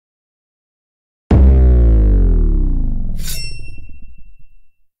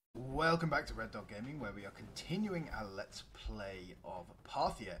welcome back to Red Dog Gaming, where we are continuing our Let's Play of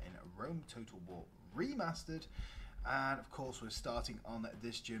Parthia in Rome Total War Remastered. And of course we're starting on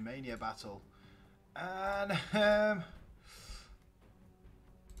this Germania battle. And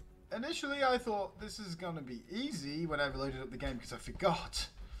initially I thought this is going to be easy when I loaded up the game, because I forgot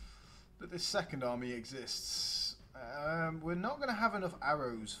that this second army exists. We're not going to have enough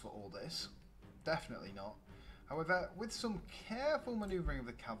arrows for all this. Definitely not. However, with some careful manoeuvring of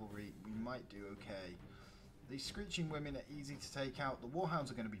the cavalry, we might do okay. These screeching women are easy to take out. The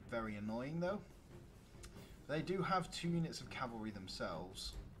warhounds are going to be very annoying, though. They do have 2 units of cavalry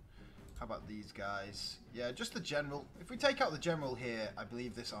themselves. How about these guys? Yeah, just the general. If we take out the general here, I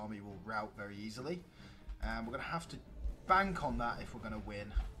believe this army will rout very easily. And we're going to have to bank on that if we're going to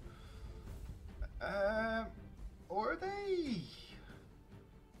win. Or are they...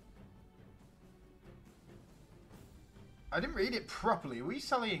 I didn't read it properly. Are we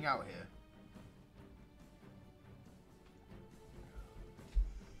sallying out here?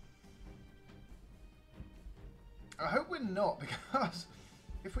 I hope we're not, because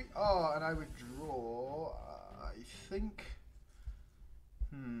if we are and I withdraw, I think...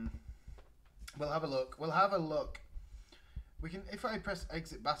 We'll have a look. We'll have a look. We can, if I press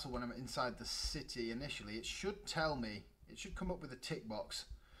exit battle when I'm inside the city initially, it should tell me. It should come up with a tick box.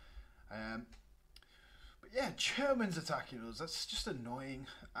 But yeah, Germans attacking us. That's just annoying.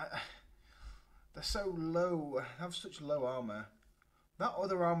 They're so low. Have such low armor. That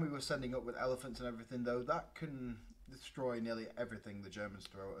other army we're sending up with elephants and everything, though, that can destroy nearly everything the Germans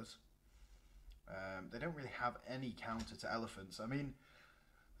throw at us. They don't really have any counter to elephants. I mean,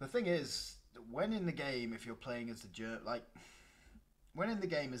 the thing is, when in the game, if you're playing as the when in the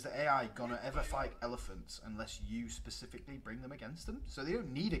game, is the AI gonna ever fight elephants unless you specifically bring them against them? So they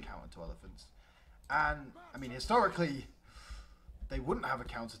don't need a counter to elephants. And, I mean, historically, they wouldn't have a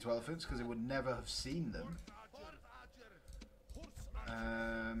counter to elephants because they would never have seen them.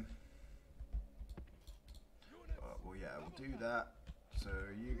 Well, yeah, we'll do that. So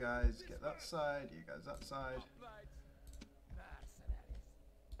you guys get that side, you guys that side.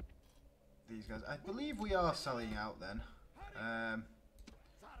 These guys, I believe we are selling out then.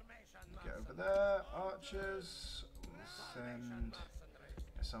 Get over there, archers. We'll send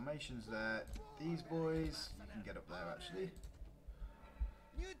Sarmatians there. These boys, you can get up there actually.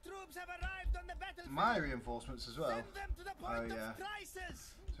 New troops have arrived on the battlefield. My reinforcements as well. Send them to the point of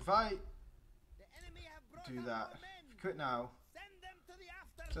crisis. So if I The enemy have brought do up that, more men. if you quit now, Send them to the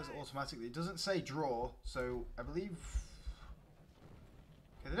it says afterlife. automatically. It doesn't say draw, so I believe...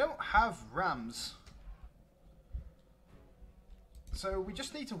 Okay, they don't have rams. So we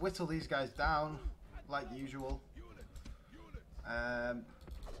just need to whittle these guys down, like usual.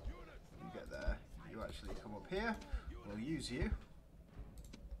 You get there. You actually come up here. We'll use you.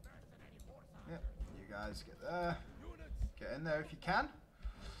 Yep, you guys get there. Get in there if you can.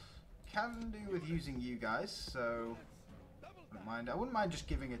 Can do with using you guys, so I don't mind. I wouldn't mind just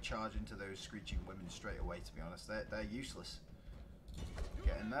giving a charge into those screeching women straight away, to be honest. They're useless.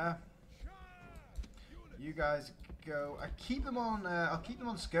 Get in there. You guys go. I keep them on. I'll keep them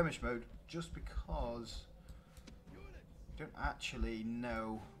on skirmish mode just because I don't actually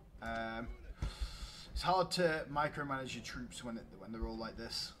know. It's hard to micromanage your troops when they're all like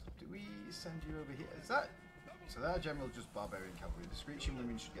this. Do we send you over here? Is that so? That general just barbarian cavalry. The screeching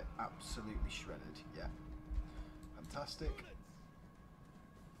women should get absolutely shredded. Yeah, fantastic.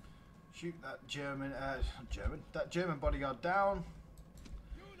 Shoot that that German bodyguard down.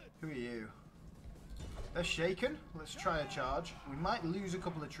 Who are you? They're shaken. Let's try a charge. We might lose a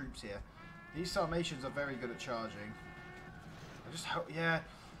couple of troops here. These Sarmatians are very good at charging. I just hope, yeah.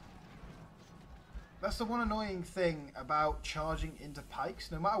 That's the one annoying thing about charging into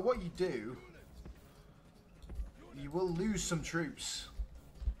pikes. No matter what you do, you will lose some troops.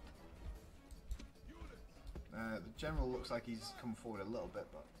 The general looks like he's come forward a little bit,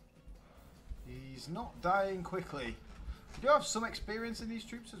 but he's not dying quickly. We do have some experience in these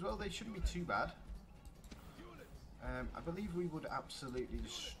troops as well. They shouldn't be too bad. I believe we would absolutely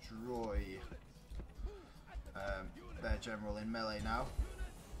destroy their general in melee now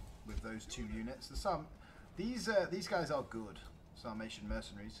with those 2 units. These guys are good. Sarmatian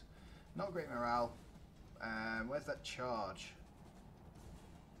mercenaries. Not great morale. Where's that charge?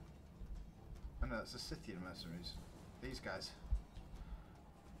 Oh no, that's the Scythian mercenaries. These guys.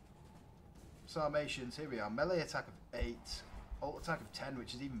 Sarmatians, here we are. Melee attack of 8. Ult attack of 10,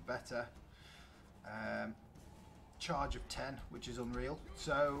 which is even better. Charge of 10, which is unreal.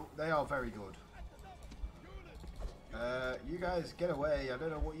 So, they are very good. You guys get away. I don't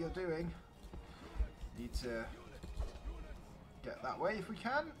know what you're doing. Need to get that way if we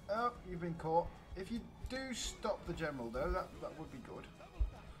can. Oh, you've been caught. If you do stop the general though, that would be good.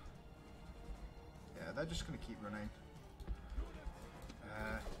 Yeah, they're just going to keep running.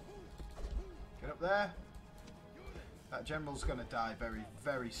 Get up there. That general's going to die very,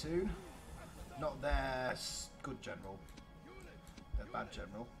 very soon. Not their good general. Their bad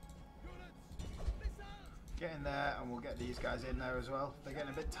general. Get in there and we'll get these guys in there as well. They're getting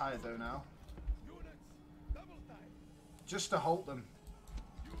a bit tired though now. Just to halt them.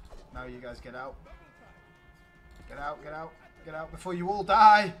 Now you guys get out. Get out, get out, get out before you all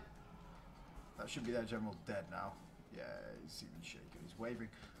die. That should be their general dead now. Yeah, he's even shaking. He's wavering.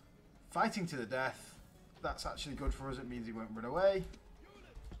 Fighting to the death. That's actually good for us. It means he won't run away.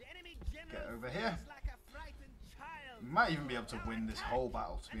 Get over here. We might even be able to win this whole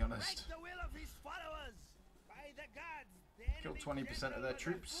battle, to be honest. Killed 20% of their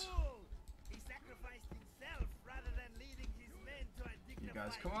troops. You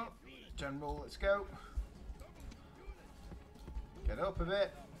guys come up. General, let's go. Get up a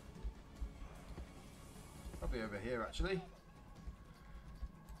bit. Probably over here, actually.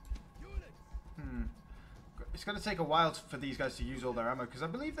 It's going to take a while for these guys to use all their ammo, because I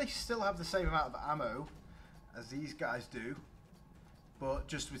believe they still have the same amount of ammo as these guys do, but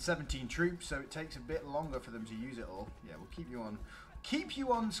just with 17 troops, so it takes a bit longer for them to use it all. Yeah, we'll keep you on. Keep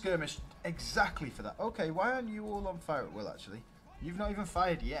you on skirmish exactly for that. Okay, why aren't you all on fire at will, actually? You've not even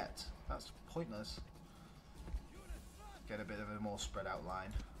fired yet. That's pointless. Get a bit of a more spread out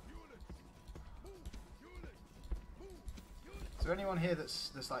line. Is there anyone here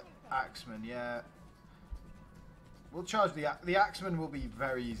that's like axemen? Yeah. We'll charge the axemen will be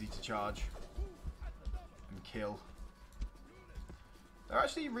very easy to charge and kill. They're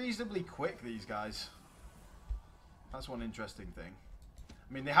actually reasonably quick, these guys. That's one interesting thing.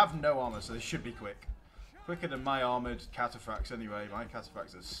 I mean, they have no armor, so they should be quick. Quicker than my armored cataphracts anyway. My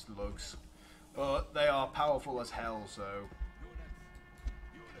cataphracts are slugs. But they are powerful as hell, so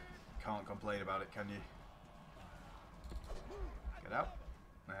can't complain about it, can you? Get out.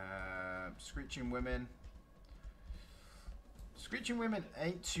 Screeching women. Screeching women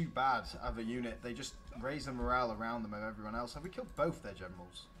ain't too bad of a unit. They just raise the morale around them of everyone else. Have we killed both their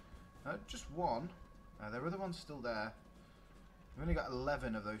generals? No, just one. Their other one's still there. We've only got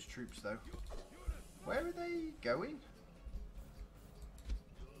 11 of those troops though. Where are they going?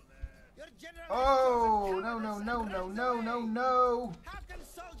 Oh, no, no, no, no, no, no, no.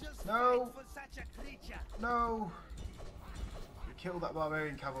 No. No. You killed that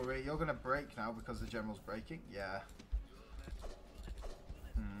barbarian cavalry. You're going to break now because the general's breaking. Yeah.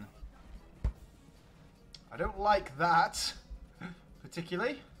 I don't like that,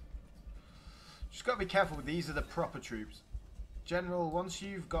 particularly. Just got to be careful. These are the proper troops. General, once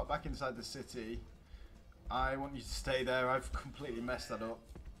you've got back inside the city, I want you to stay there. I've completely messed that up.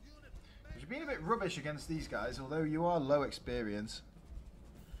 You've been a bit rubbish against these guys, although you are low experience.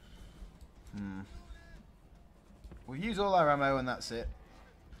 We'll use all our ammo and that's it.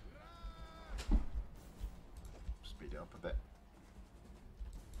 Speed it up a bit.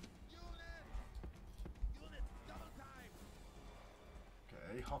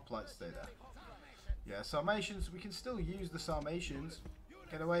 Okay, hoplites stay there. Yeah, Sarmatians, we can still use the Sarmatians.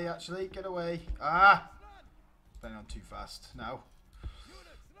 Get away, actually, get away. Ah! Playing on too fast now.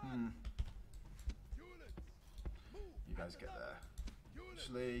 You guys get there.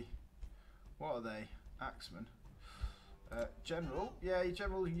 Actually, what are they? Axemen. General, yeah,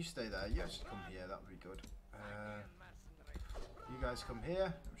 General, you stay there. You actually come here, that would be good. You guys come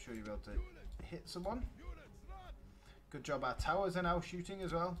here. I'm sure you'll be able to hit someone. Good job, our towers are now shooting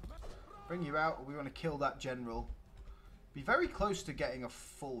as well. Bring you out. We want to kill that general. Be very close to getting a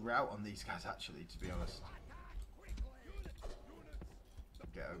full rout on these guys, actually, to be honest.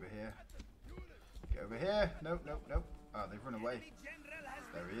 Get over here. Get over here. Nope, nope, nope. Oh, they've run away.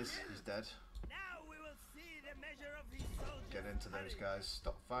 There he is. He's dead. Get into those guys.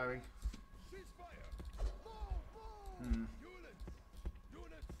 Stop firing.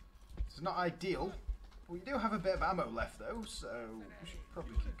 It's not ideal. We do have a bit of ammo left though, so we should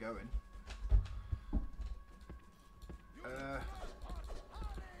probably keep going.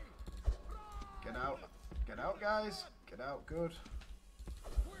 Get out guys, get out, good.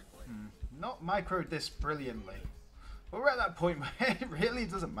 Not microed this brilliantly. But we're at that point where it really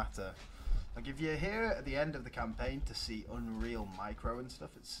doesn't matter. Like if you're here at the end of the campaign to see Unreal micro and stuff,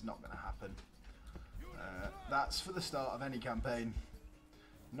 it's not going to happen. That's for the start of any campaign,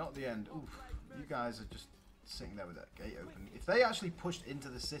 not the end. Oof. You guys are just sitting there with that gate open. If they actually pushed into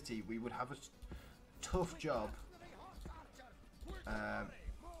the city, we would have a tough job.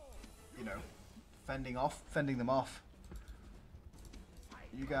 You know, fending them off.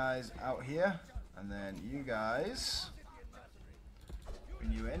 you guys out here, and then you guys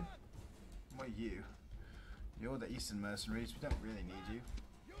bring you in. What are you? You're the Eastern Mercenaries. We don't really need you.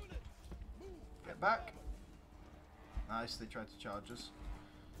 Get back. Nice, they tried to charge us.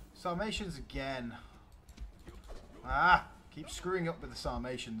 Sarmatians again. Ah! Keep screwing up with the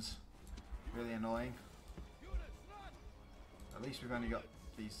Sarmatians. Really annoying. At least we've only got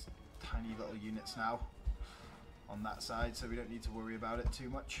these tiny little units now on that side, so we don't need to worry about it too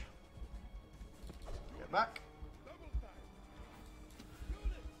much. Get back.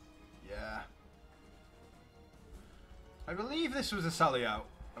 Yeah. I believe this was a sally out.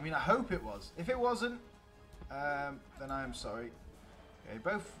 I mean, I hope it was. If it wasn't, then I am sorry. Okay,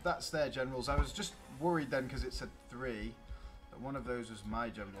 both, that's their generals. I was just worried then because it said 3 that one of those was my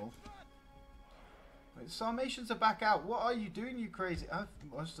general. Wait, the Sarmatians are back out. What are you doing, you crazy? I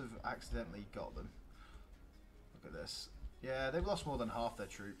must have accidentally got them. Look at this. Yeah, they've lost more than half their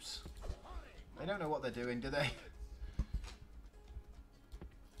troops. They don't know what they're doing, do they?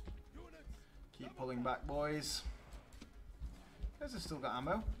 Keep pulling back, boys. Guys have still got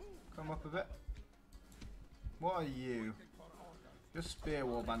ammo. Come up a bit. What are you? You're Spear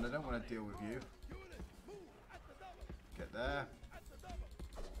Warband. I don't want to deal with you. Get there.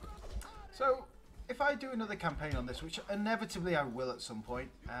 So, if I do another campaign on this, which inevitably I will at some point,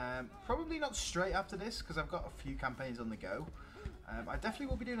 probably not straight after this, because I've got a few campaigns on the go. I definitely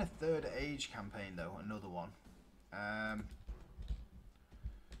will be doing a Third Age campaign, though, another one.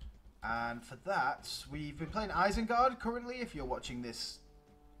 And for that, we've been playing Isengard currently, if you're watching this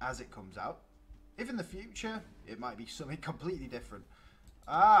as it comes out. If in the future, it might be something completely different.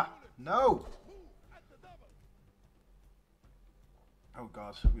 Ah, no! Oh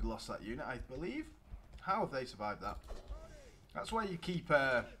god, we lost that unit, I believe. How have they survived that? That's why you keep...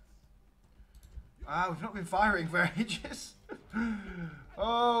 we've not been firing for ages.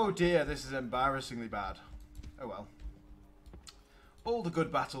 Oh dear, this is embarrassingly bad. Oh well. All the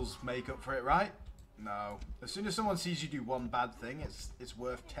good battles make up for it, right? No. As soon as someone sees you do one bad thing, it's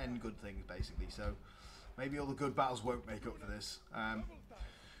worth 10 good things, basically. So maybe all the good battles won't make up for this.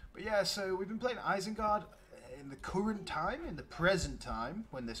 But yeah, so we've been playing Isengard in the current time, in the present time,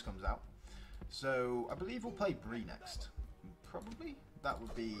 when this comes out. So I believe we'll play Brutii next. Probably. That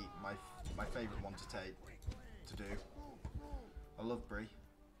would be my favourite one to do. I love Brutii.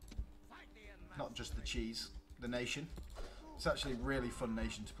 Not just the cheese, the nation. It's actually a really fun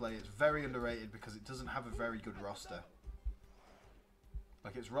nation to play. It's very underrated because it doesn't have a very good roster.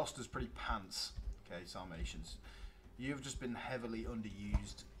 Like, its roster's pretty pants. Okay, Sarmatians. You've just been heavily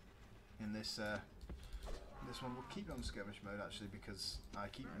underused in this one. We'll keep it on skirmish mode, actually, because I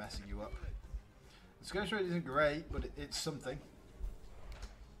keep messing you up. The skirmish mode isn't great, but it's something.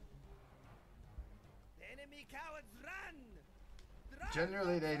 Enemy cowards run!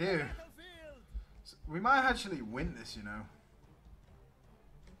 Generally, they do. So we might actually win this, you know.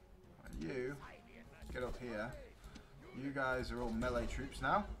 You get up here. You guys are all melee troops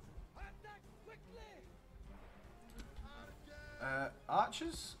now.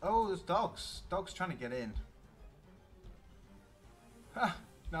 Archers? Oh, there's dogs. Dogs trying to get in. Ha!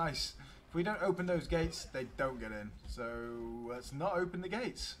 Nice. If we don't open those gates, they don't get in. So let's not open the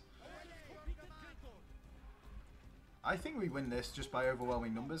gates. I think we win this just by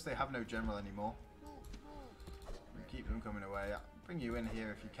overwhelming numbers. They have no general anymore. We keep them coming away. Bring you in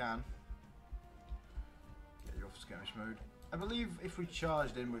here if you can. Get you off skirmish mode. I believe if we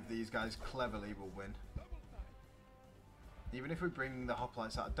charged in with these guys cleverly, we'll win. Even if we bring the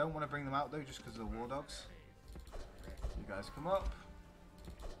hoplites out. I don't want to bring them out though, just because of the war dogs. You guys come up.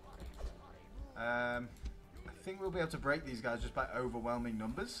 I think we'll be able to break these guys just by overwhelming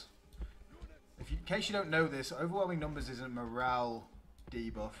numbers. In case you don't know this, overwhelming numbers is a morale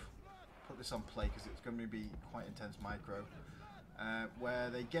debuff. Put this on play because it's going to be quite intense micro. Where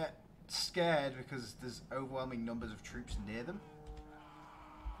they get scared because there's overwhelming numbers of troops near them.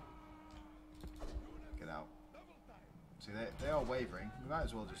 Get out. See, they are wavering. We might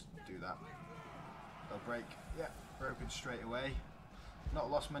as well just do that. They'll break. Yeah, broken straight away. Not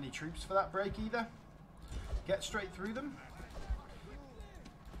lost many troops for that break either. Get straight through them.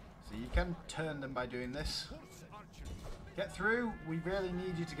 So you can turn them by doing this. Get through. We really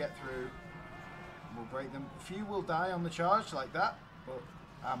need you to get through. We'll break them. A few will die on the charge like that, but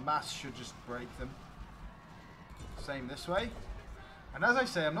our mass should just break them. Same this way. And as I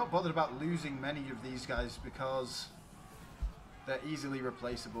say, I'm not bothered about losing many of these guys because they're easily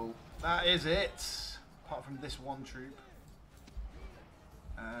replaceable. That is it. Apart from this one troop.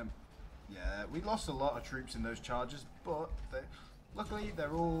 Yeah, we lost a lot of troops in those charges, but luckily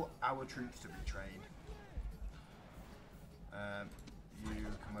they're all our troops to be trained. You You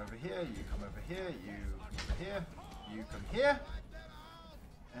come over here, you come over here, you come over here, you come here.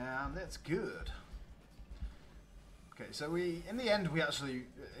 And that's good. Okay, so we, in the end, we actually,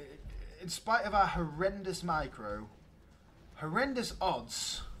 in spite of our horrendous horrendous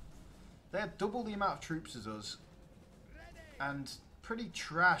odds, they had double the amount of troops as us, and pretty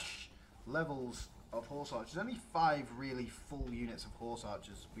trash levels of horse archers. Only 5 really full units of horse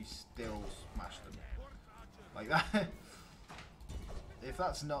archers. We still smashed them like that. If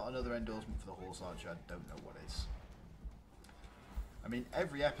that's not another endorsement for the horse archer, I don't know what is. I mean,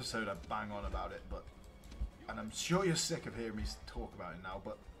 every episode I bang on about it, but, and I'm sure you're sick of hearing me talk about it now,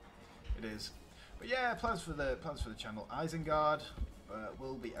 but it is. But yeah, plans for the channel. Isengard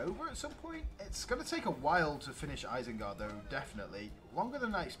will be over at some point. It's going to take a while to finish Isengard, though. Definitely longer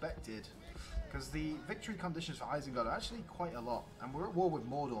than I expected, because the victory conditions for Isengard are actually quite a lot, and we're at war with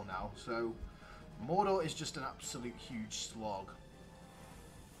Mordor now. So Mordor is just an absolute huge slog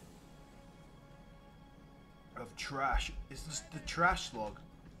of trash. It's just the trash slog.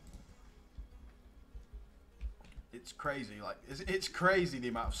 It's crazy. Like it's crazy the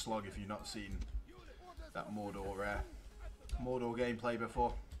amount of slog if you've not seen that Mordor gameplay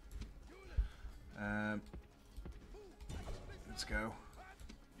before. Let's go.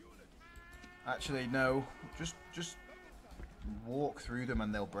 Actually, no. Just walk through them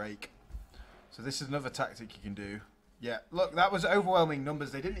and they'll break. So this is another tactic you can do. Yeah, look, that was overwhelming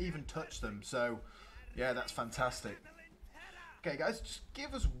numbers. They didn't even touch them. So, yeah, that's fantastic. Okay, guys, just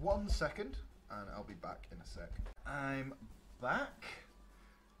give us 1 second, and I'll be back in a sec. I'm back.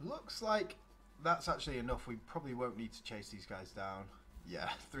 Looks like that's actually enough. We probably won't need to chase these guys down. Yeah,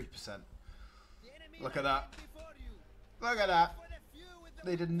 3%. Look at that. Look at that.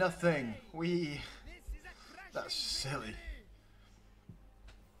 They did nothing. That's silly.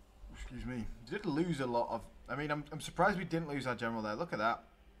 Excuse me. Did lose a lot of... I mean, I'm surprised we didn't lose our general there. Look at that.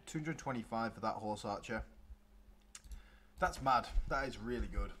 225 for that horse archer. That's mad. That is really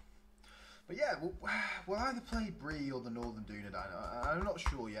good. But yeah, we'll either play Bree or the Northern Dunedain. I'm not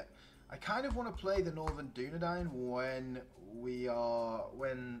sure yet. I kind of want to play the Northern Dunedain when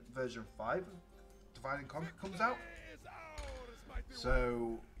version 5 of Divide and Conquer comes out.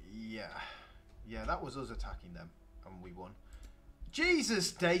 So yeah, that was us attacking them, and we won.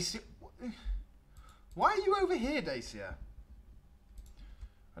 Jesus, Dacia, why are you over here, Dacia?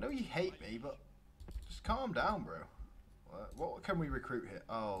 I know you hate me, but just calm down, bro. What can we recruit here?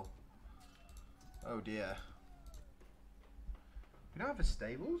 Oh dear. We don't have a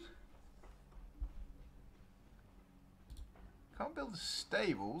stables. Can't build the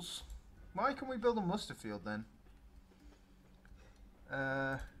stables. Why can we build a muster field then?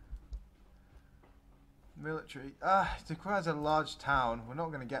 Military. It requires a large town. We're not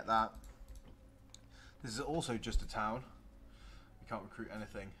going to get that. This is also just a town. We can't recruit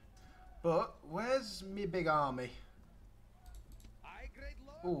anything. But where's me big army?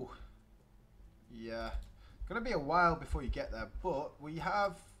 Ooh. Yeah. Gonna be a while before you get there, but we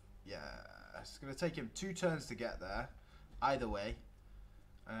have... Yeah, it's gonna take him 2 turns to get there, either way.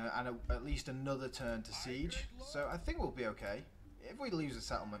 And at least another turn to siege. So I think we'll be okay. If we lose a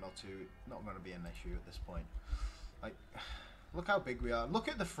settlement or two, not going to be an issue at this point. Like, look how big we are. Look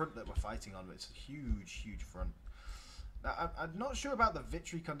at the front that we're fighting on. It's a huge, huge front. Now, I'm not sure about the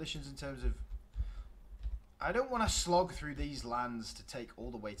victory conditions in terms of... I don't want to slog through these lands to take all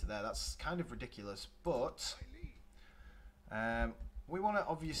the way to there. That's kind of ridiculous. But we want to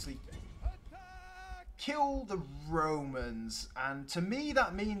obviously kill the Romans. And to me,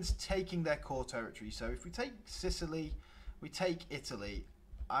 that means taking their core territory. So if we take Sicily... we take Italy,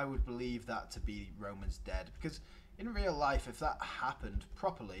 I would believe that to be Romans dead. Because in real life, if that happened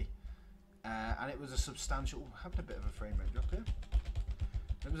properly, and it was a substantial... having a bit of a frame rate drop here.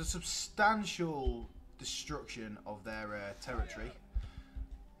 It was a substantial destruction of their territory.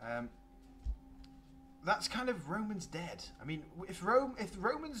 That's kind of Romans dead. I mean, if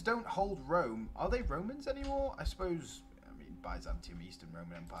Romans don't hold Rome, are they Romans anymore? I suppose, I mean, Byzantium, Eastern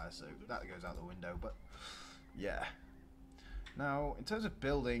Roman Empire, so that goes out the window, but yeah. Now, in terms of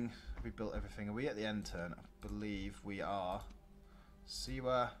building, we built everything. Are we at the end turn? I believe we are.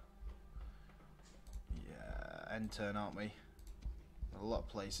 Siwa. Yeah, end turn, aren't we? A lot of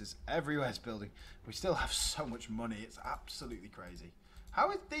places. Everywhere's building. We still have so much money. It's absolutely crazy.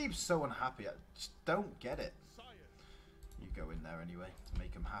 How is Thebes so unhappy? I just don't get it. You go in there anyway to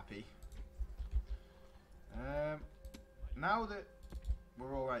make them happy. Now that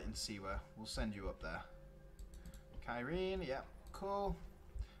we're alright in Siwa, we'll send you up there. Kyrene, yep, cool.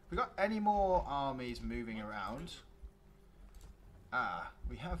 We got any more armies moving around?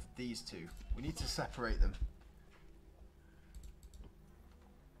 We have these two. We need to separate them.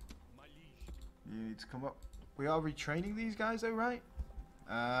 You need to come up. We are retraining these guys though, right?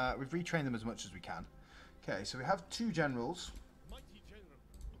 We've retrained them as much as we can. Okay, so we have 2 generals.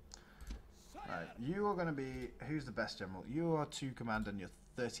 Right, you are going to be... Who's the best general? You are 2 command and you're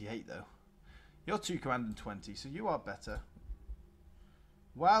 38 though. You're 2 command and 20, so you are better.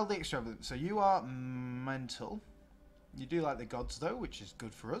 Wildly extravagant. So you are mental. You do like the gods though, which is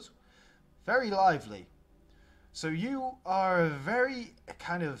good for us. Very lively. So you are a very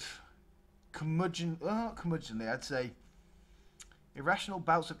kind of curmudgeonly, I'd say. Irrational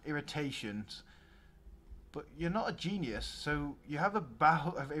bouts of irritations. But you're not a genius, so you have a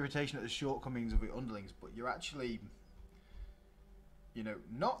bout of irritation at the shortcomings of your underlings, but you're actually, you know,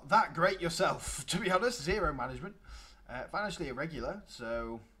 not that great yourself, to be honest. 0 management. Financially irregular,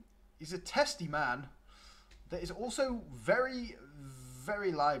 so he's a testy man that is also very,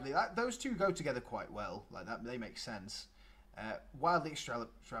 very lively. Those 2 go together quite well. Like that, they make sense. Wildly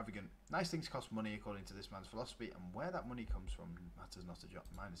extravagant. Nice things cost money according to this man's philosophy, and where that money comes from matters not a jot.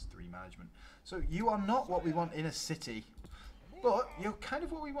 -3 management. So you are not what we want in a city, but you're kind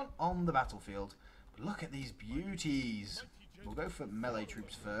of what we want on the battlefield. But look at these beauties. We'll go for melee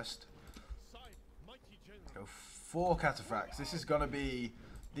troops first. Go 4 cataphracts. This is going to be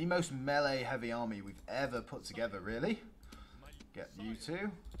the most melee heavy army we've ever put together, really. Get you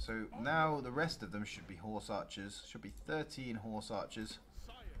 2. So now the rest of them should be horse archers. Should be 13 horse archers.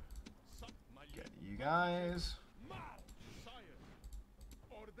 Get you guys.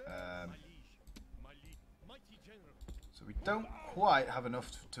 So we don't quite have enough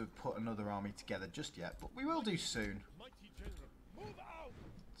to put another army together just yet, but we will do soon.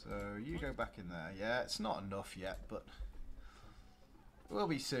 So you go back in there. Yeah, it's not enough yet, but it will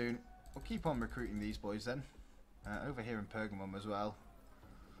be soon. We'll keep on recruiting these boys then. Over here in Pergamum as well.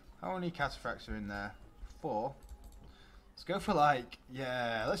 How many cataphracts are in there? 4. Let's go for like,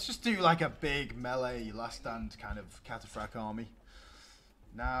 yeah, let's just do like a big melee last stand kind of cataphract army.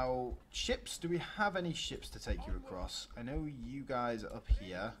 Now, ships. Do we have any ships to take you across? I know you guys are up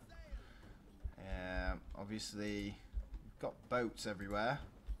here. Obviously, we've got boats everywhere.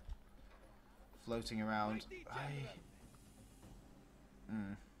 Floating around.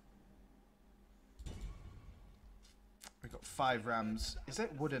 We've got 5 rams. Is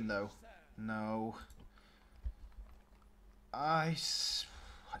it wooden though? No.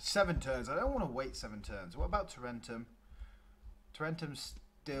 7 turns. I don't want to wait 7 turns. What about Tarentum? Tarentum's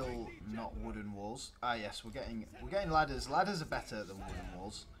still not wooden walls. Ah yes, we're getting ladders. Ladders are better than wooden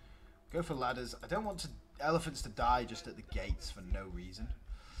walls. Go for ladders. I don't want elephants to die just at the gates for no reason.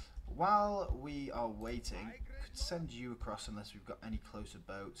 While we are waiting, I could send you across unless we've got any closer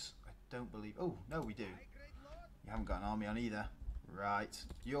boats. I don't believe... Oh, no, we do. You haven't got an army on either. Right.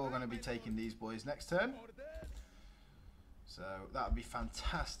 You're going to be taking these boys next turn. So that would be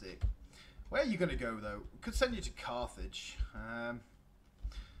fantastic. Where are you going to go, though? We could send you to Carthage. To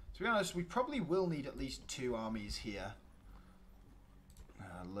be honest, we probably will need at least 2 armies here.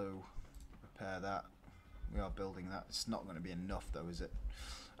 Low. Repair that. We are building that. It's not going to be enough, though, is it?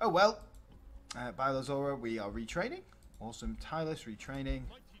 Oh, well. Bilazora, we are retraining. Awesome. Tylus, retraining.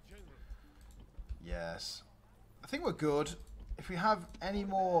 Yes. I think we're good. If we have any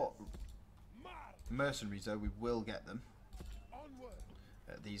more mercenaries, though, we will get them.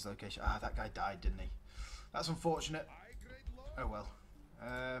 At these locations. Ah, that guy died, didn't he? That's unfortunate. Oh, well.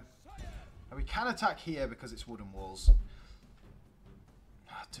 And we can attack here because it's wooden walls.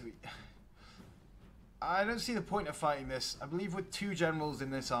 I don't see the point of fighting this. I believe with 2 generals in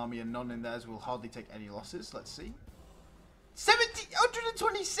this army and none in theirs, we'll hardly take any losses. Let's see.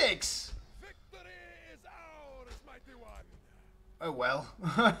 126! Victory is ours, mighty one. Oh well.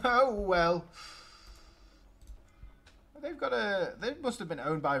 Oh well. They've got a... They must have been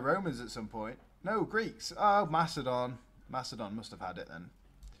owned by Romans at some point. No, Greeks. Oh, Macedon. Macedon must have had it then.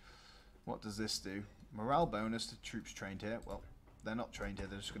 What does this do? Morale bonus to troops trained here. Well, they're not trained here.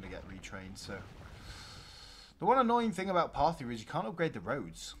 They're just going to get retrained, so... The one annoying thing about Parthia is you can't upgrade the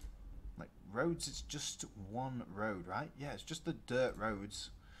roads. Like, roads, it's just 1 road, right? Yeah, it's just the dirt roads.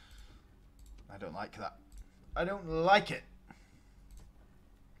 I don't like that. I don't like it.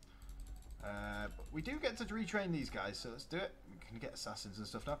 But we do get to retrain these guys, so let's do it. We can get assassins and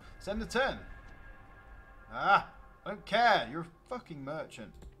stuff now. Send a turn. Ah, I don't care. You're a fucking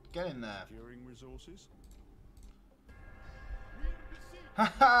merchant. Get in there. Resources.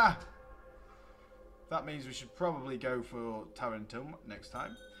 Haha! That means we should probably go for Tarentum next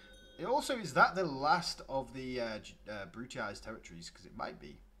time. It also, is that the last of the Brutii's territories? Because it might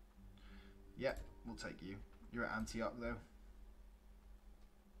be. Yeah, we'll take you. You're at Antioch, though.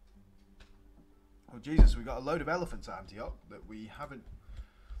 Oh, Jesus, we got a load of elephants at Antioch that we haven't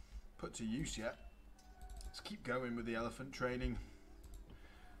put to use yet. Let's keep going with the elephant training.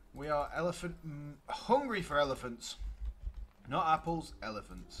 We are hungry for elephants. Not apples,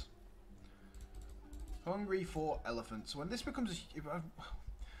 elephants. Hungry for elephants. When this becomes if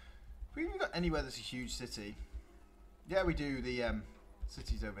we even got anywhere that's a huge city. Yeah, we do. The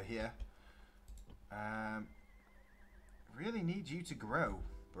cities over here. Really need you to grow,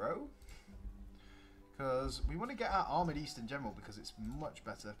 bro. Because we want to get our Armoured East in general because it's much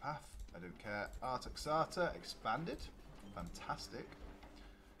better. Path, I don't care. Artaxata expanded. Fantastic.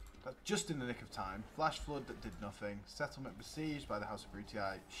 That's just in the nick of time. Flash Flood that did nothing. Settlement besieged by the House of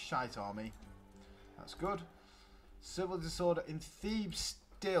Brutii. Shite army. That's good. Civil disorder in Thebes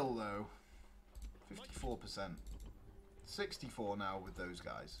still though. 54%. 64 now with those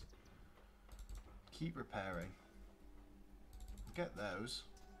guys. Keep repairing. Get those.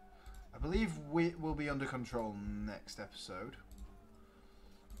 I believe we will be under control next episode.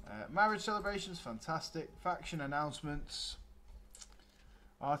 Marriage celebrations, fantastic. Faction announcements.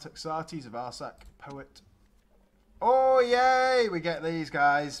 Artaxartes of Arsak, poet. Oh yay! We get these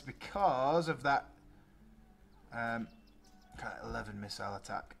guys because of that 11 missile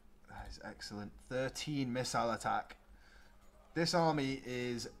attack. That is excellent. 13 missile attack. This army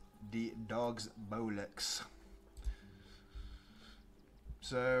is the dog's bollocks.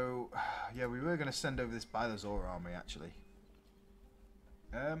 So, yeah, we were going to send over this Bylazor army, actually.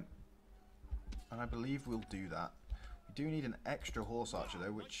 And I believe we'll do that. We do need an extra horse archer,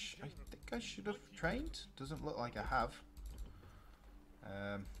 though, which I think I should have trained. Doesn't look like I have.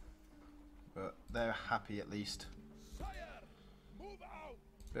 But they're happy, at least.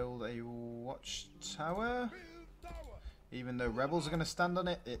 Build a watchtower. Even though rebels are going to stand on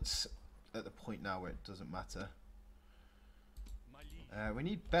it, it's at the point now where it doesn't matter. We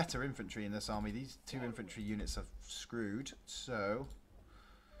need better infantry in this army. These two infantry units are screwed, so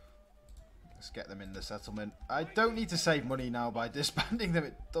let's get them in the settlement. I don't need to save money now by disbanding them.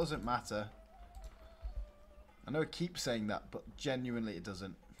 It doesn't matter. I know I keep saying that, but genuinely it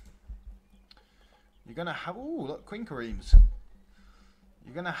doesn't. You're going to have... Ooh, look, Quinqueremes.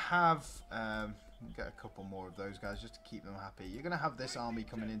 You're going to have... get a couple more of those guys just to keep them happy. You're going to have this army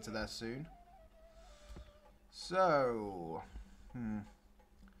coming into there soon. So...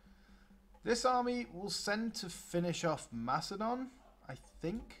 This army will send to finish off Macedon, I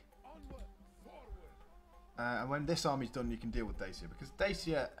think. And when this army's done, you can deal with Dacia, because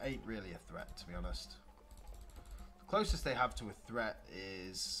Dacia ain't really a threat, to be honest. The closest they have to a threat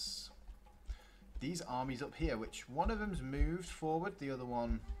is these armies up here, which one of them's moved forward, the other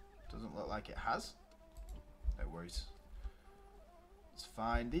one doesn't look like it has. No worries. It's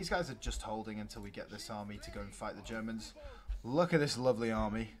fine. These guys are just holding until we get this army to go and fight the Germans. Look at this lovely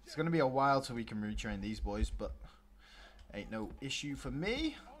army. It's going to be a while till we can retrain these boys, but ain't no issue for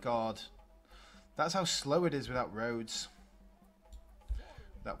me. God, that's how slow it is without roads.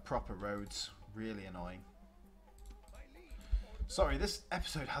 Without proper roads. Really annoying. Sorry, this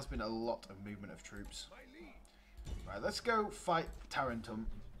episode has been a lot of movement of troops. Right, let's go fight Tarentum.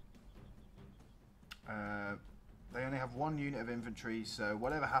 They only have one unit of infantry, so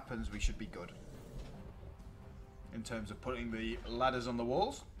whatever happens, we should be good. In terms of putting the ladders on the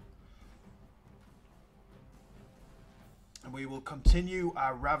walls. And we will continue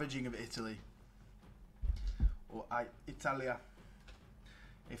our ravaging of Italy. Or Italia.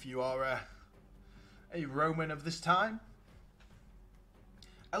 If you are a Roman of this time.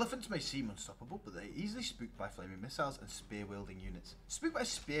 Elephants may seem unstoppable, but they're easily spooked by flaming missiles and spear-wielding units. Spooked by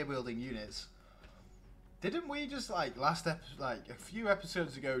spear-wielding units? Didn't we just, like, a few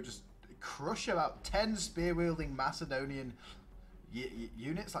episodes ago, just crush about 10 spear-wielding Macedonian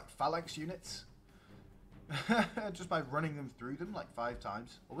units, like phalanx units? Just by running them through them, like 5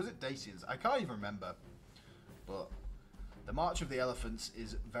 times. Or was it Dacians? I can't even remember. But the March of the Elephants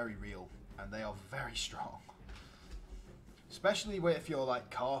is very real, and they are very strong. Especially if you're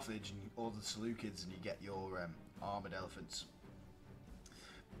like Carthage or the Seleucids and you get your armoured elephants.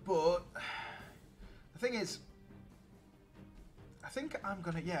 But the thing is, I think I'm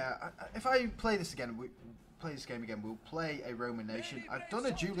gonna, if I play this again, we'll play a Roman nation. I've done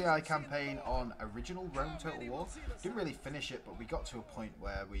a Julii campaign on original Rome Total War. Didn't really finish it, but we got to a point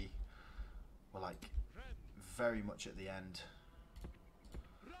where we were like very much at the end.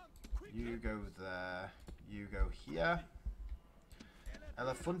 You go there, you go here.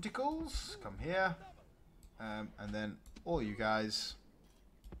 Elephanticals, come here. And then all you guys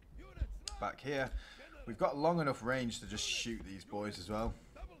back here. We've got long enough range to just shoot these boys as well,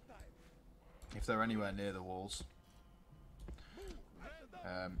 if they're anywhere near the walls.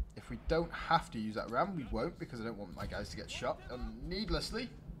 If we don't have to use that ram, we won't, because I don't want my guys to get shot needlessly.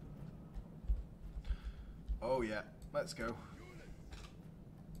 Oh yeah, let's go.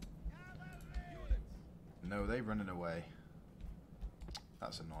 No, they're running away.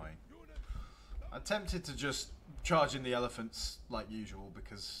 That's annoying. I'm tempted to just charge in the elephants like usual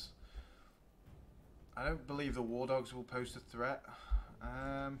because I don't believe the war dogs will pose a threat.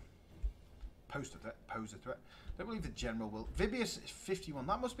 Pose a threat. I don't believe the general will. Vibius is 51.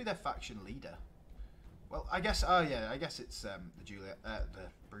 That must be their faction leader. Well, I guess. Oh yeah, I guess it's the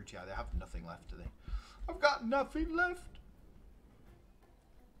Brutii. They have nothing left, do they? I've got nothing left.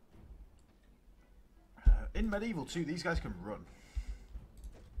 In medieval too, these guys can run,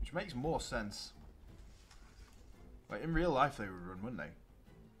 which makes more sense. Like in real life, they would run, wouldn't they?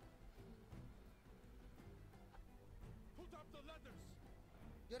 Put up the ladders.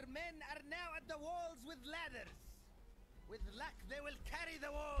 Your men are now at the walls with ladders. With luck, they will carry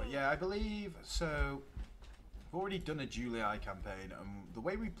the wall. But yeah, I believe so. We've already done a Julii campaign, and the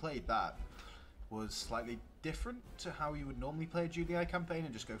way we played that was slightly different to how you would normally play a Julii campaign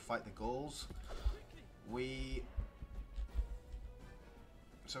and just go fight the Gauls. We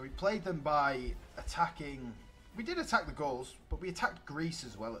played them by attacking. We did attack the Gauls, but we attacked Greece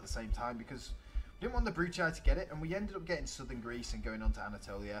as well at the same time because we didn't want the Brutii to get it, and we ended up getting southern Greece and going on to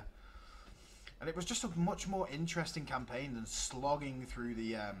Anatolia. And it was just a much more interesting campaign than slogging through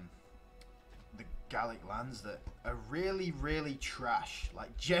the Gallic lands that are really, really trash.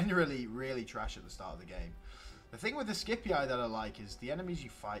 Like, generally really trash at the start of the game. The thing with the Scipii that I like is the enemies you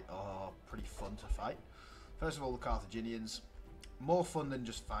fight are pretty fun to fight. First of all, the Carthaginians. More fun than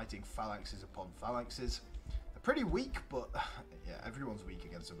just fighting phalanxes upon phalanxes. They're pretty weak, but yeah, everyone's weak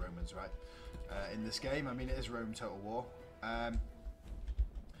against the Romans, right? In this game, I mean, it is Rome Total War. And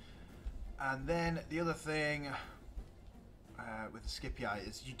then the other thing with the Scipii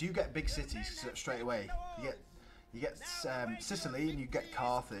is you do get big cities straight away. You get Sicily and you get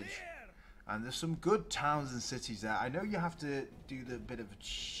Carthage, and there's some good towns and cities there. I know you have to do the bit of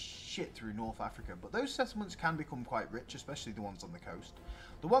shit through North Africa, but those settlements can become quite rich, especially the ones on the coast.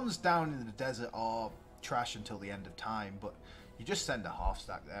 The ones down in the desert are trash until the end of time, but you just send a half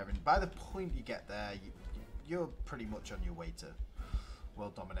stack there, and by the point you get there, you're pretty much on your way to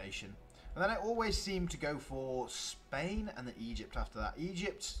world domination. And then I always seem to go for Spain and then Egypt after that.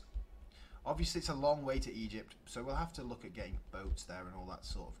 Egypt, obviously it's a long way to Egypt, so we'll have to look at getting boats there and all that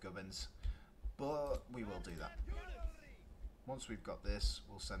sort of gubbins. But we will do that. Once we've got this,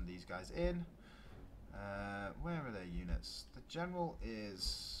 we'll send these guys in. Where are their units? The general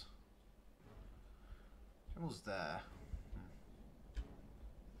is... General's there.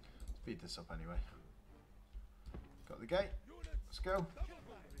 Speed this up anyway. Got the gate. Let's go.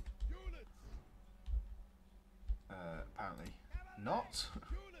 Apparently not.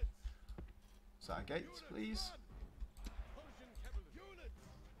 Is that a gate, please?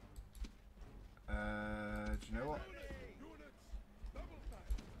 Do you know what?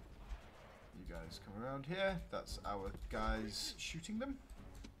 You guys come around here. That's our guys shooting them.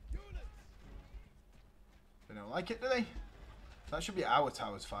 They don't like it, do they? That should be our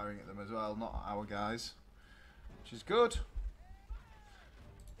towers firing at them as well, not our guys. Which is good.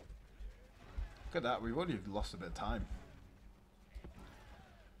 Look at that, we've already lost a bit of time.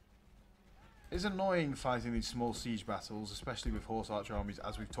 It's annoying fighting these small siege battles, especially with horse archer armies,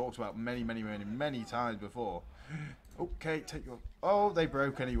 as we've talked about many times before. Okay, take your... Oh, they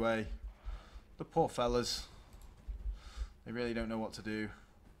broke anyway. The poor fellas. They really don't know what to do.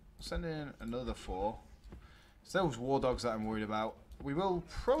 Send in another 4. It's those war dogs that I'm worried about. We will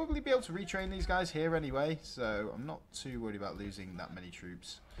probably be able to retrain these guys here anyway, so I'm not too worried about losing that many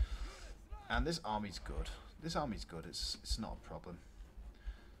troops. And this army's good. This army's good. It's not a problem.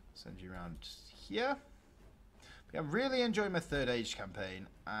 Send you around here. But I'm really enjoying my Third Age campaign,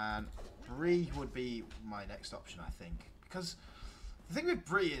 and Brie would be my next option, I think. Because the thing with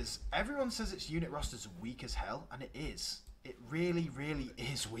Brie is everyone says its unit roster's weak as hell, and it is. It really, really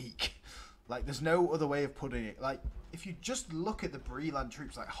is weak. Like, there's no other way of putting it. Like, if you just look at the Brie land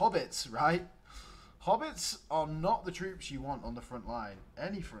troops, like hobbits, right? Hobbits are not the troops you want on the front line.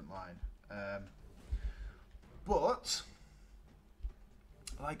 Any front line. But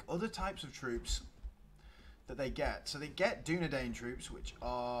like other types of troops that they get, so they get Dunedain troops, which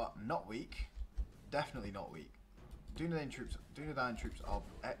are not weak, definitely not weak. Dunedain troops are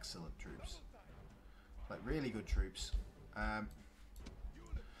excellent troops, like really good troops. But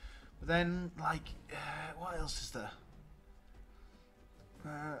then, like, what else is there?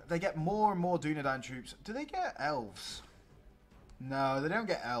 They get more and more Dunedain troops. Do they get elves? No, they don't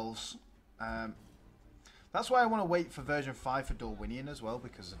get elves. That's why I want to wait for version 5 for Dorwinian as well,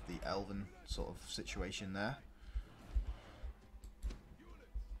 because of the elven sort of situation there.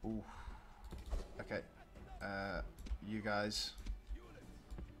 Ooh. Okay. You guys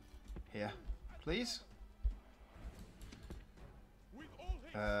here, please.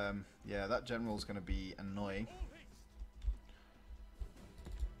 Yeah, that general's going to be annoying.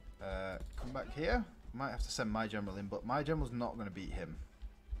 Come back here. Might have to send my general in, but my general's not going to beat him.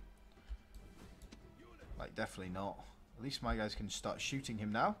 Like, definitely not. At least my guys can start shooting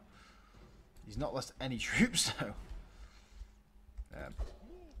him now. He's not lost any troops, so.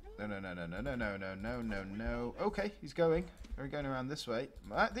 No. Okay, he's going. We're going around this way.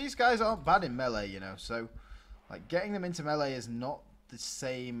 These guys aren't bad in melee, you know, so like getting them into melee is not the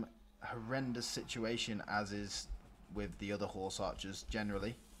same horrendous situation as is with the other horse archers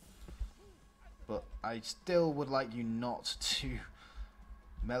generally. But I still would like you not to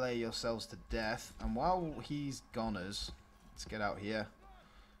melee yourselves to death. And while he's goners, let's get out here,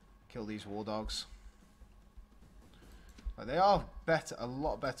 kill these war dogs. Like, they are better, a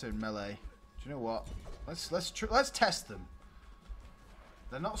lot better in melee. Do you know what? Let's test them.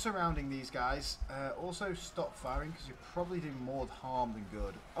 They're not surrounding these guys. Also, stop firing because you're probably doing more harm than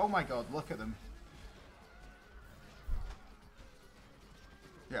good. Oh my god, look at them.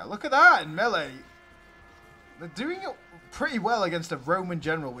 Yeah, look at that in melee. They're doing it pretty well against a Roman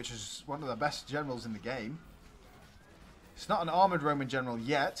general, which is one of the best generals in the game. It's not an armored Roman general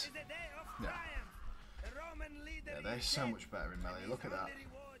yet. Yeah. Yeah, they're so much better in melee. Look at that.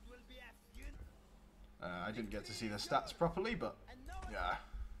 I didn't get to see the stats properly, but yeah,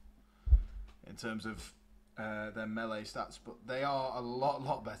 in terms of their melee stats, but they are a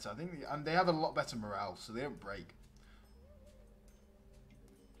lot better. I think, and they have a lot better morale, so they don't break.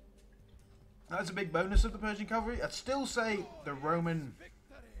 That's a big bonus of the Persian cavalry. I'd still say the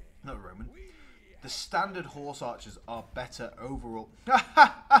the standard horse archers are better overall.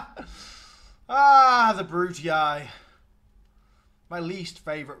 Ah, the Brutii. My least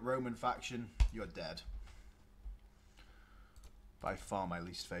favourite Roman faction. You're dead. By far my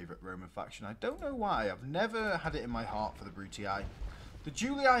least favourite Roman faction. I don't know why. I've never had it in my heart for the Brutii. The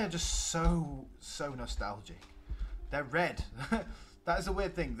Julii are just so nostalgic. They're red. That is a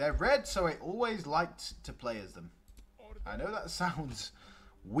weird thing. They're red, so I always liked to play as them. I know that sounds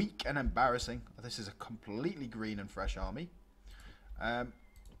weak and embarrassing. This is a completely green and fresh army.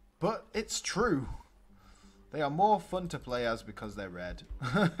 But it's true. They are more fun to play as because they're red.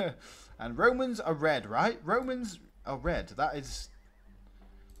 And Romans are red, right? Romans are red. There's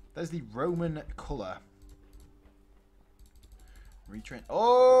the Roman colour. Retrain.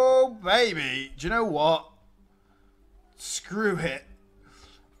 Oh, baby. Do you know what? Screw it.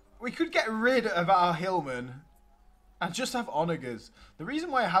 We could get rid of our hillmen and just have onagers. The reason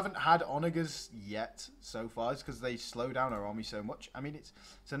why I haven't had onagers yet so far is because they slow down our army so much. I mean, it's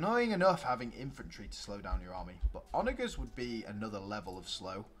annoying enough having infantry to slow down your army, but onagers would be another level of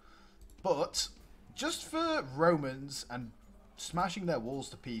slow. But just for Romans and smashing their walls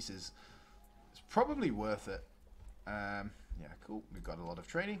to pieces, it's probably worth it. Yeah, cool. We've got a lot of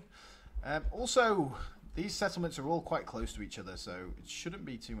training. Also, these settlements are all quite close to each other, so it shouldn't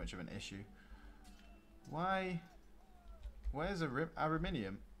be too much of an issue. Why? Where's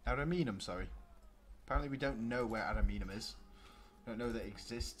Ariminum? Ariminum, sorry. Apparently we don't know where Ariminum is. Don't know that it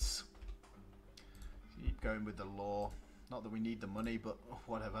exists. Keep going with the law. Not that we need the money, but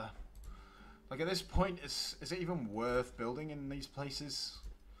whatever. Like, at this point, is it even worth building in these places?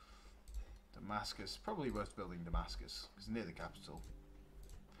 Damascus. Probably worth building Damascus. It's near the capital.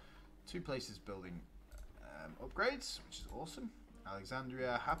 2 places building upgrades, which is awesome.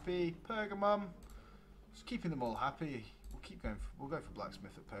 Alexandria, happy. Pergamum. Just keeping them all happy. We'll keep going. We'll go for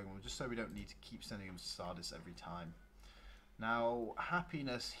blacksmith at Pergamum, just so we don't need to keep sending them Sardis every time. Now,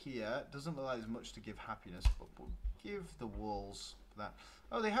 happiness here doesn't look like there's much to give happiness, but we'll give the walls that.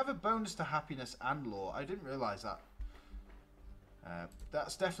 Oh, they have a bonus to happiness and law. I didn't realise that.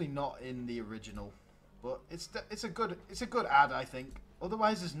 That's definitely not in the original, but it's a good add, I think.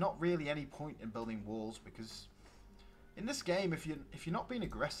 Otherwise, there's not really any point in building walls, because in this game, if you're not being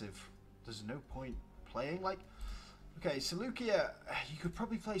aggressive, there's no point playing. Like, okay, Seleucia, you could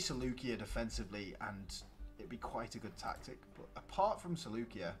probably play Seleucia defensively, and it'd be quite a good tactic. But apart from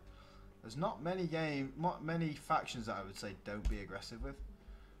Seleucia, there's not many factions that I would say don't be aggressive with.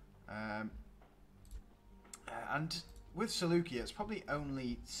 And with Seleucia, it's probably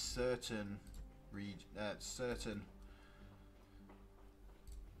only certain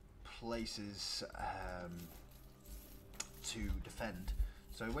places to defend.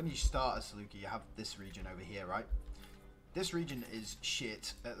 So when you start as Seleucia, you have this region over here, right? This region is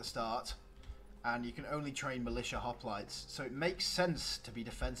shit at the start, and you can only train militia hoplites, so it makes sense to be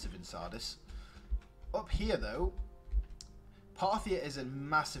defensive in Sardis. Up here, though, Parthia is a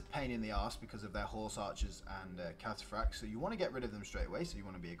massive pain in the arse because of their horse archers and cataphracts, so you want to get rid of them straight away, so you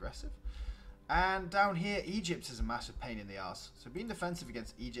want to be aggressive. And down here, Egypt is a massive pain in the arse, so being defensive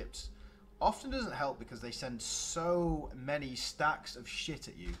against Egypt often doesn't help because they send so many stacks of shit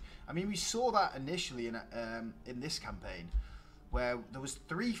at you. I mean, we saw that initially in this campaign, where there was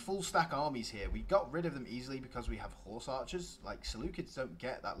 3 full stack armies here. We got rid of them easily because we have horse archers. Like, Seleucids don't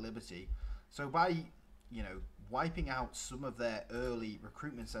get that liberty. So by, you know, wiping out some of their early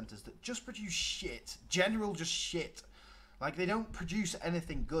recruitment centers that just produce shit, general just shit. Like, they don't produce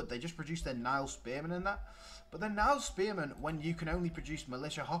anything good. They just produce their Nile spearmen and that. But the Nile spearmen, when you can only produce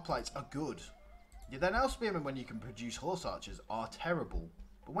militia hoplites, are good. Yeah, the Nile spearmen, when you can produce horse archers, are terrible.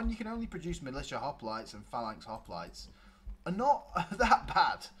 But when you can only produce militia hoplites and phalanx hoplites, are not that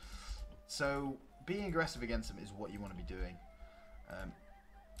bad. So being aggressive against them is what you want to be doing.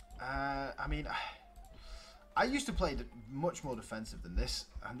 I mean, I used to play much more defensive than this,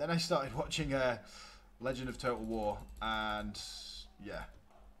 and then I started watching Legend of Total War, and yeah,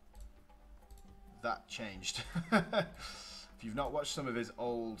 that changed. If you've not watched some of his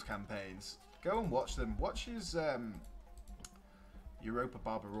old campaigns, go and watch them. Watch his Europa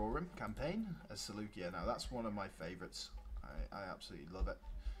Barbarorum campaign as Seleucia. Now that's one of my favourites. I absolutely love it.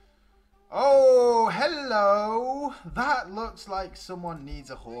 Oh, hello! That looks like someone needs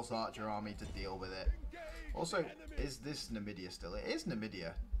a horse archer army to deal with it. Also, is this Numidia still? It is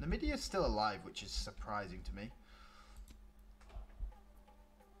Numidia. Numidia is still alive, which is surprising to me.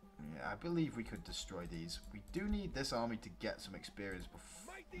 Yeah, I believe we could destroy these. We do need this army to get some experience.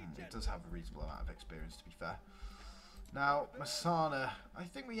 It does have a reasonable amount of experience, to be fair. Now, Masana, I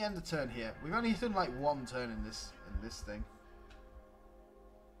think we end the turn here. We've only done like 1 turn in this thing.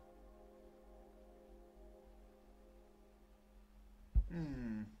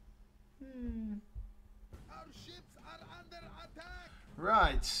 Our ships are under attack.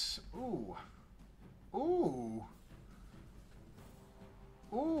 Right. Ooh. Ooh.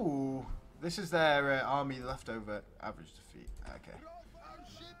 Ooh. This is their army leftover average defeat. Okay. Our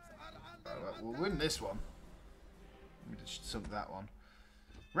ships are under Well, we'll win this one. Let me just sunk that one.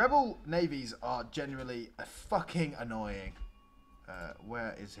 Rebel navies are generally fucking annoying.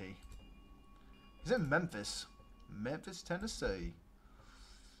 Where is he? He's in Memphis. Memphis, Tennessee.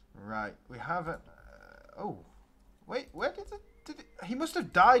 Right, we haven't... oh. Wait, where did it... He must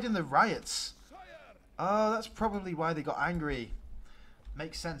have died in the riots. Oh, that's probably why they got angry.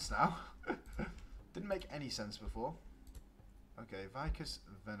 Makes sense now. Didn't make any sense before. Okay, Vicus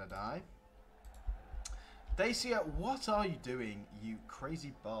Venadi. Dacia, what are you doing, you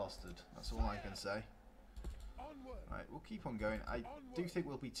crazy bastard? That's all I can say. Right, we'll keep on going. I do think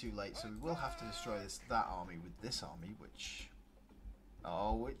we'll be too late, so we will have to destroy that army with this army, which...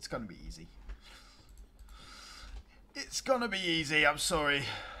 oh, it's gonna be easy. It's gonna be easy, I'm sorry.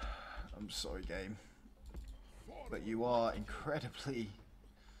 I'm sorry, game. But you are incredibly...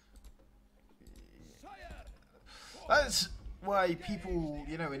 That's why people,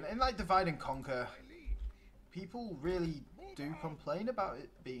 you know, in like Divide and Conquer, people really do complain about it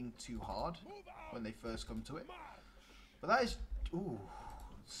being too hard when they first come to it. But that is... ooh,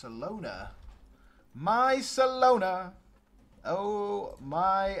 Salona. My Salona. Oh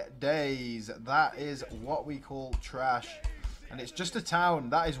my days. That is what we call trash. And it's just a town.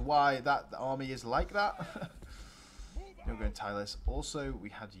 That is why that army is like that. You're going tireless. Also, we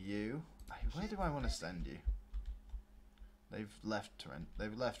had you. Where do I want to send you? They've left Trent.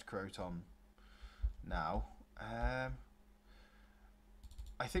 They've left Croton now.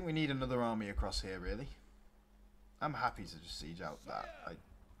 I think we need another army across here, really. I'm happy to just siege out that.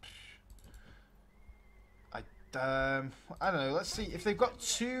 I don't know. Let's see if they've got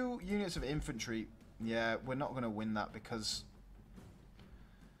 2 units of infantry. Yeah, we're not going to win that because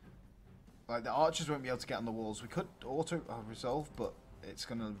like the archers won't be able to get on the walls. We could auto resolve, but it's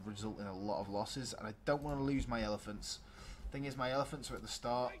going to result in a lot of losses, and I don't want to lose my elephants. Thing is, my elephants are at the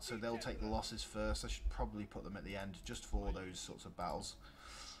start, so they'll take the losses first. I should probably put them at the end, just for those sorts of battles.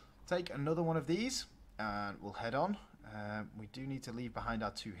 Take another one of these, and we'll head on. We do need to leave behind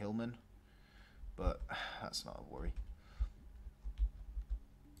our 2 hillmen, but that's not a worry.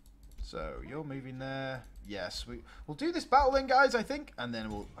 So you're moving there. Yes, we'll do this battle then, guys. I think, and then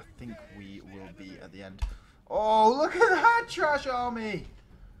I think we will be at the end. Oh, look at that trash army!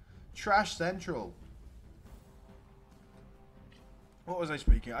 Trash Central. What was I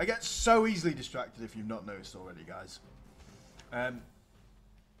speaking? I get so easily distracted if you've not noticed already, guys.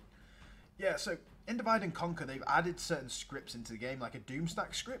 Yeah, so in Divide and Conquer, they've added certain scripts into the game, like a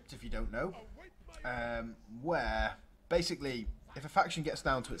Doomstack script, if you don't know, where basically, if a faction gets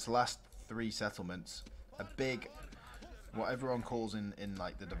down to its last 3 settlements, a big what everyone calls in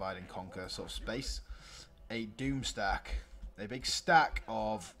like the divide and conquer sort of space, a doom stack, a big stack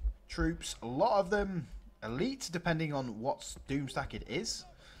of troops. A lot of them elite, depending on what doom stack it is.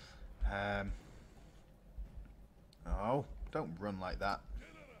 Oh, don't run like that.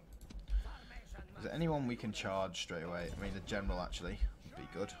 Is there anyone we can charge straight away? I mean, the general actually would be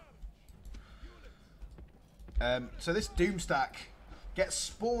good. So this doom stack gets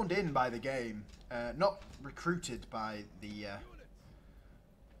spawned in by the game, not recruited by the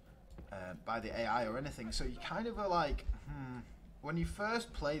AI or anything. So you kind of are like, when you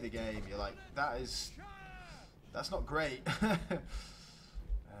first play the game, you're like, that's not great.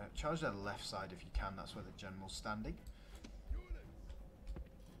 Charge their left side if you can. That's where the general's standing.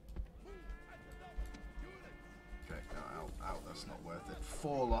 Okay, no, out. That's not worth it.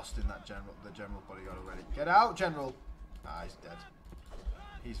 4 lost in that the general bodyguard already. Get out, general. Ah, he's dead.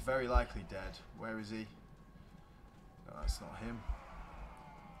 He's very likely dead. Where is he? No, that's not him.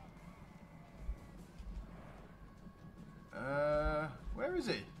 Where is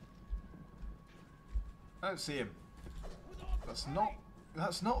he? I don't see him. That's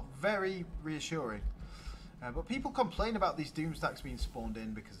not very reassuring. But people complain about these doom stacks being spawned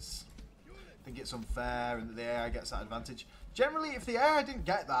in because I think it's unfair and the AI gets that advantage. Generally, if the AI didn't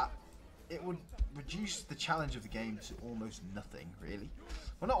get that, it would reduce the challenge of the game to almost nothing, really.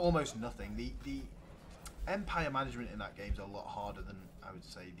 Well, not almost nothing. The empire management in that game is a lot harder than I would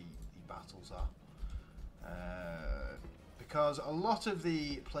say the battles are. Because a lot of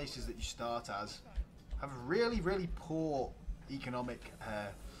the places that you start as have really, really poor economic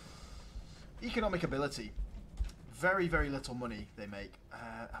ability. Very, very little money they make.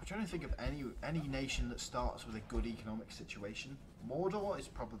 I'm trying to think of any nation that starts with a good economic situation. Mordor is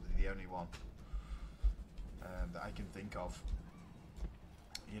probably the only one that I can think of.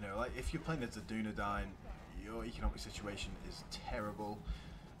 You know, like if you're playing as a Dunedain, your economic situation is terrible.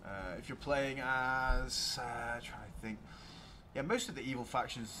 If you're playing as, trying to think, yeah, most of the evil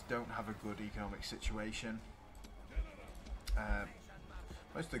factions don't have a good economic situation.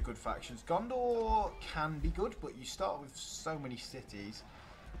 Most of the good factions, Gondor can be good, but you start with so many cities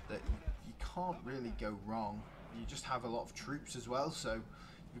that you can't really go wrong. You just have a lot of troops as well, so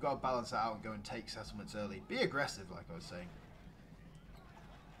you've got to balance it out and go and take settlements early. Be aggressive, like I was saying.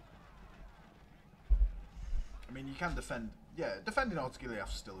 I mean, you can defend. Yeah, defending Osgiliath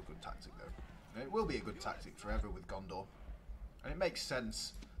is still a good tactic, though. It will be a good tactic forever with Gondor, and it makes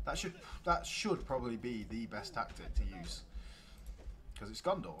sense. That should probably be the best tactic to use because it's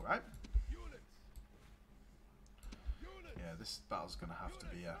Gondor, right? Yeah, this battle's going to have to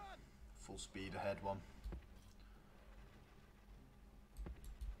be a full speed ahead one.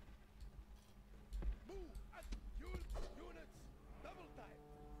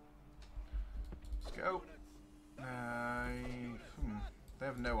 Let's go. They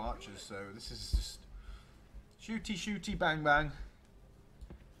have no archers, so this is just shooty, shooty, bang, bang.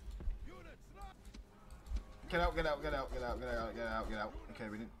 Get out, get out, get out, get out, get out, get out, get out. Okay,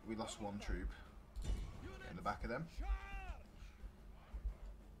 we lost one troop. Get in the back of them.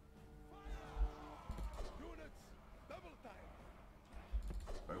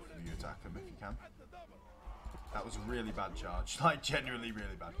 Both of you attack them if you can. That was a really bad charge, like genuinely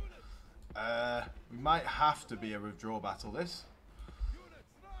really bad. We might have to be a withdraw battle this.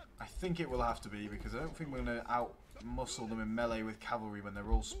 I think it will have to be because I don't think we're going to out-muscle them in melee with cavalry when they're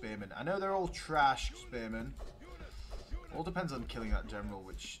all spearmen. I know they're all trash spearmen. All depends on killing that general,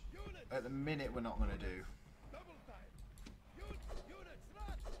 which at the minute we're not going to do. I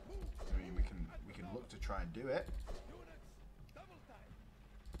mean, we can look to try and do it. We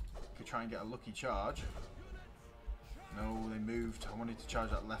could try and get a lucky charge. No, they moved. I wanted to charge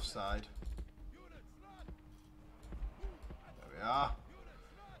that left side. There we are.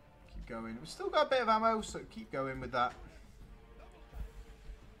 Keep going. We've still got a bit of ammo, so keep going with that.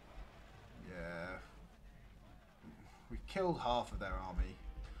 Yeah. We've killed half of their army.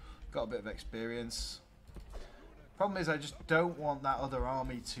 Got a bit of experience. Problem is, I just don't want that other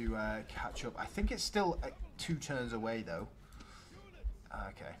army to catch up. I think it's still 2 turns away, though.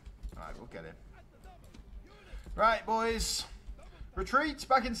 Okay. Alright, we'll get it. Right, boys. Retreat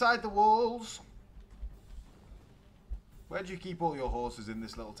back inside the walls. Where do you keep all your horses in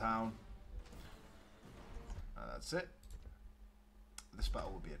this little town? That's it. This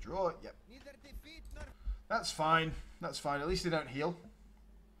battle will be a draw. Yep. That's fine. That's fine. At least they don't heal.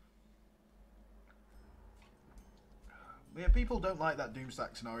 Yeah, people don't like that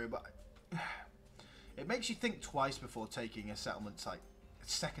Doomstack scenario, but it makes you think twice before taking a settlement, like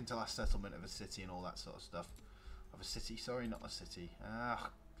second to last settlement of a city and all that sort of stuff. Of a city, sorry, not a city.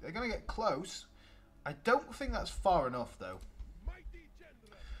 They're going to get close. I don't think that's far enough though.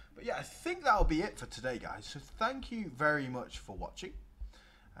 But yeah, I think that'll be it for today, guys. So thank you very much for watching.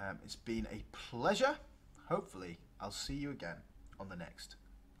 It's been a pleasure. Hopefully, I'll see you again on the next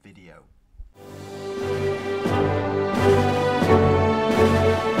video.